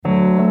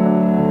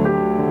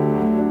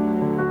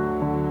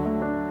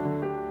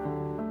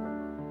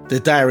The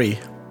Diary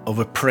of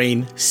a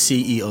Praying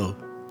CEO.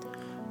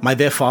 My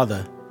dear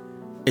Father,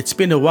 it's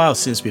been a while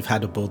since we've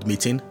had a board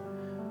meeting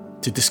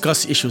to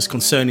discuss issues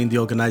concerning the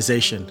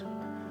organization.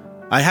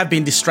 I have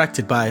been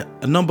distracted by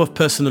a number of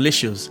personal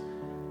issues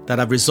that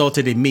have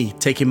resulted in me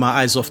taking my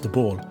eyes off the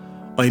ball,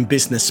 or in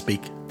business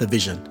speak, the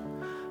vision.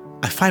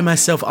 I find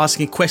myself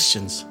asking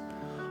questions.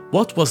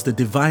 What was the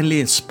divinely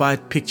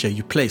inspired picture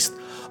you placed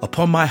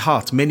upon my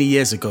heart many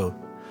years ago?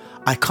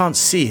 I can't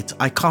see it,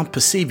 I can't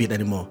perceive it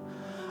anymore.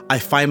 I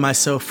find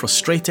myself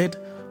frustrated,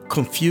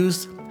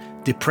 confused,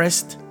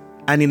 depressed,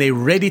 and in a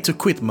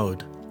ready-to-quit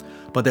mode.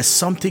 But there's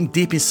something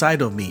deep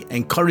inside of me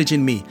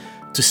encouraging me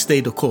to stay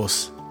the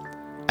course.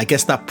 I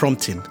guess that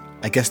prompting,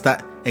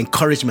 that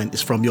encouragement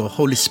is from your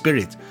Holy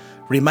Spirit,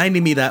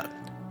 reminding me that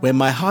when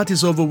my heart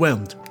is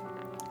overwhelmed,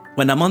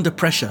 when I'm under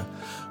pressure,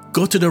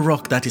 go to the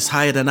rock that is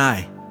higher than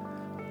I.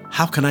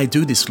 How can I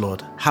do this,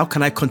 Lord? How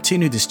can I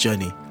continue this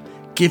journey?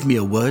 Give me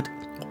a word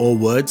or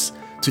words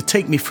to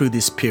take me through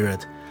this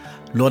period.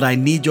 Lord, I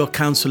need your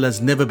counsel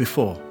as never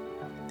before.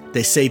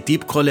 They say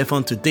deep calleth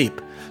unto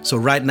deep, so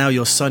right now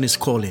your son is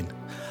calling.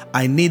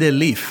 I need a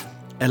leaf,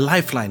 a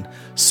lifeline,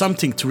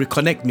 something to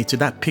reconnect me to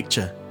that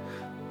picture.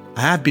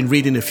 I have been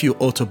reading a few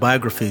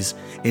autobiographies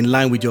in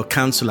line with your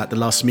counsel at the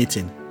last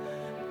meeting.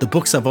 The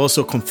books have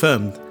also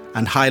confirmed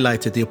and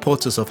highlighted the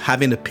importance of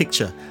having a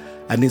picture,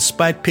 an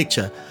inspired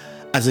picture,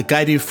 as a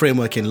guiding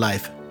framework in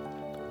life.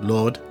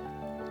 Lord,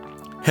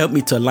 help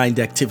me to align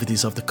the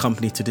activities of the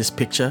company to this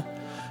picture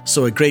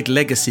so a great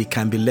legacy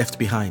can be left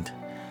behind.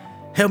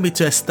 Help me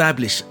to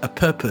establish a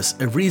purpose,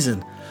 a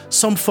reason,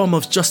 some form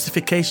of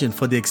justification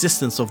for the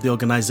existence of the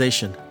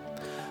organization.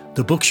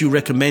 The books you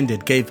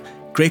recommended gave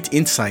great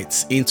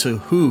insights into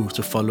who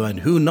to follow and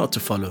who not to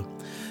follow.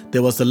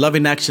 There was the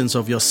loving actions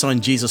of your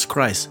son Jesus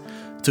Christ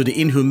to the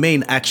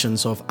inhumane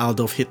actions of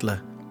Adolf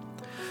Hitler,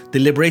 the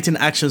liberating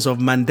actions of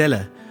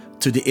Mandela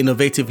to the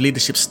innovative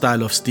leadership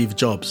style of Steve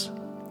Jobs.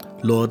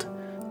 Lord,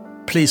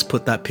 please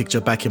put that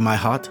picture back in my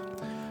heart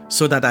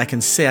so that I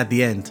can say at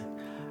the end,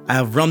 I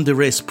have run the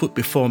race put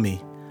before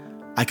me.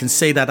 I can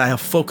say that I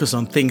have focused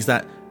on things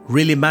that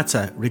really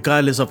matter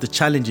regardless of the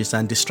challenges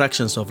and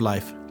distractions of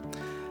life.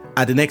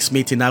 At the next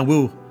meeting, I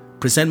will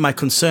present my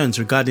concerns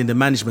regarding the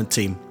management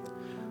team.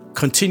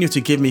 Continue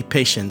to give me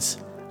patience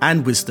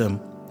and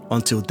wisdom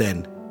until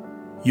then.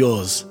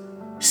 Yours,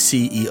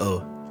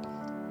 CEO.